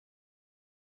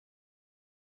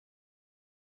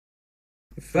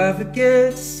If I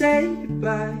forget to say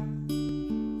goodbye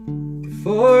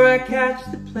before I catch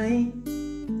the plane,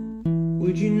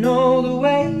 would you know the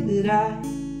way that I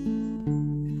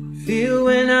feel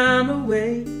when I'm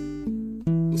away?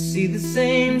 We'll see the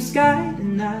same sky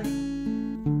tonight,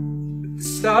 but the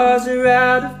stars are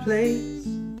out of place.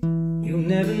 You'll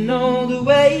never know the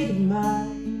weight of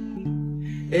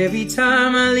mine. Every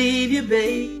time I leave you,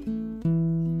 babe,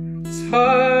 it's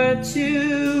hard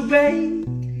to break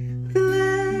the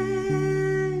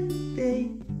landing,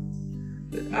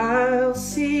 but I'll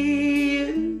see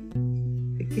you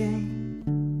again.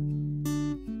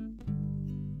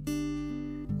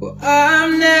 Well,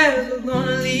 I'm never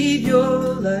gonna leave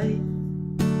your light,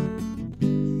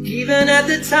 even at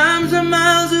the times I'm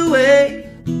miles away.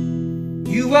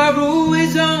 You are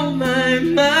always on my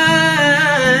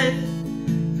mind.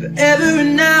 Forever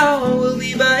and now I will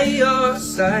be by your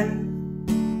side.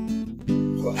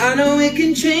 Well, I know it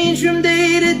can change from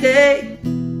day to day,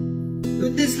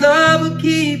 but this love will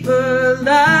keep alive.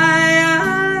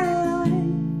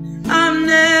 I'm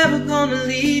never gonna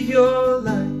leave your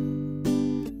life.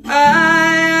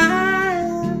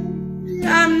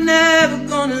 I'm never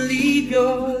gonna leave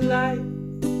your life.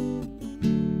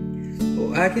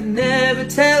 Oh, I could never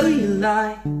tell you a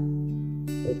lie,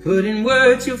 or put in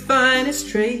words your finest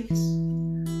traits,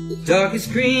 the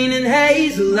darkest green and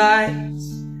hazel lights,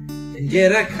 and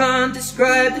yet I can't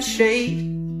describe the shade.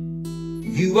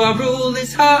 You are rule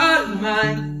this heart of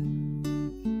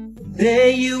mine, there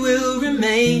you will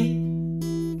remain.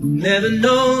 You'll never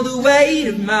know the weight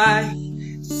of my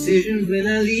decisions when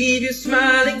I leave your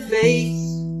smiling face.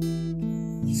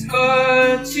 It's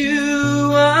hard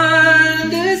to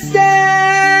understand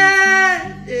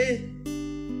it,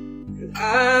 but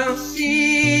I'll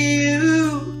see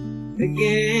you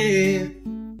again.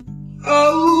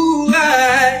 Oh,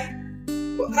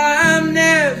 I'm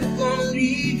never gonna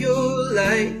leave your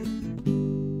life,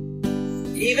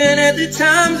 even at the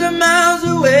times I'm miles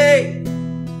away.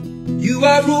 You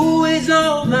are always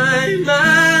on my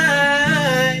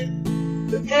mind.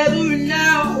 Forever and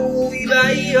now we'll be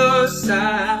by your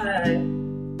side.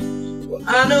 Well,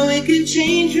 I know it can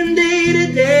change from day to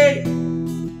day,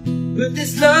 but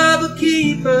this love will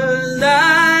keep alive.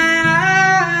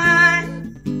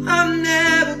 I'm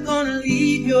never gonna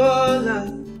leave your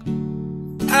life.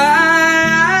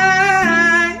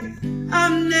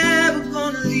 I'm never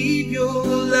gonna leave your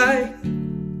life.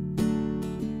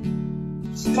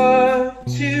 It's hard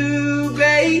to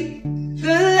break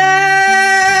the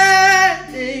landing.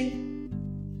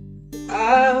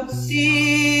 I'll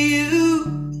see you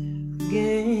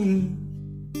again.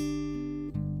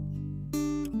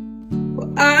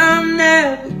 Well, I'm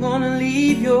never gonna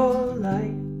leave your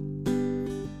life,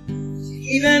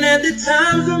 even at the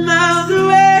times I'm miles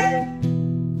away.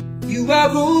 You are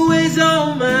always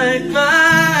on my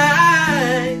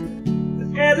mind.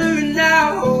 Forever and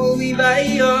now I'll be by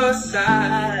your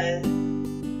side.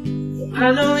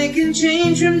 I know it can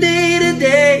change from day to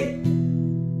day,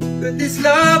 but this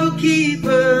love will keep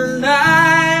alive.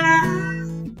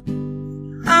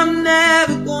 I'm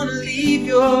never gonna leave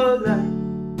your life.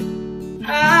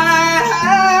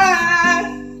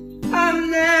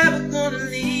 I'm never gonna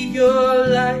leave your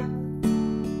life.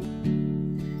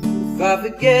 If I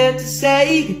forget to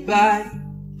say goodbye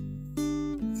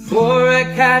before I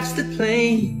catch the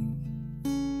plane,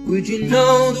 would you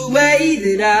know the way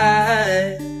that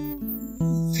I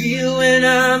feel when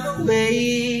I'm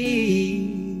away?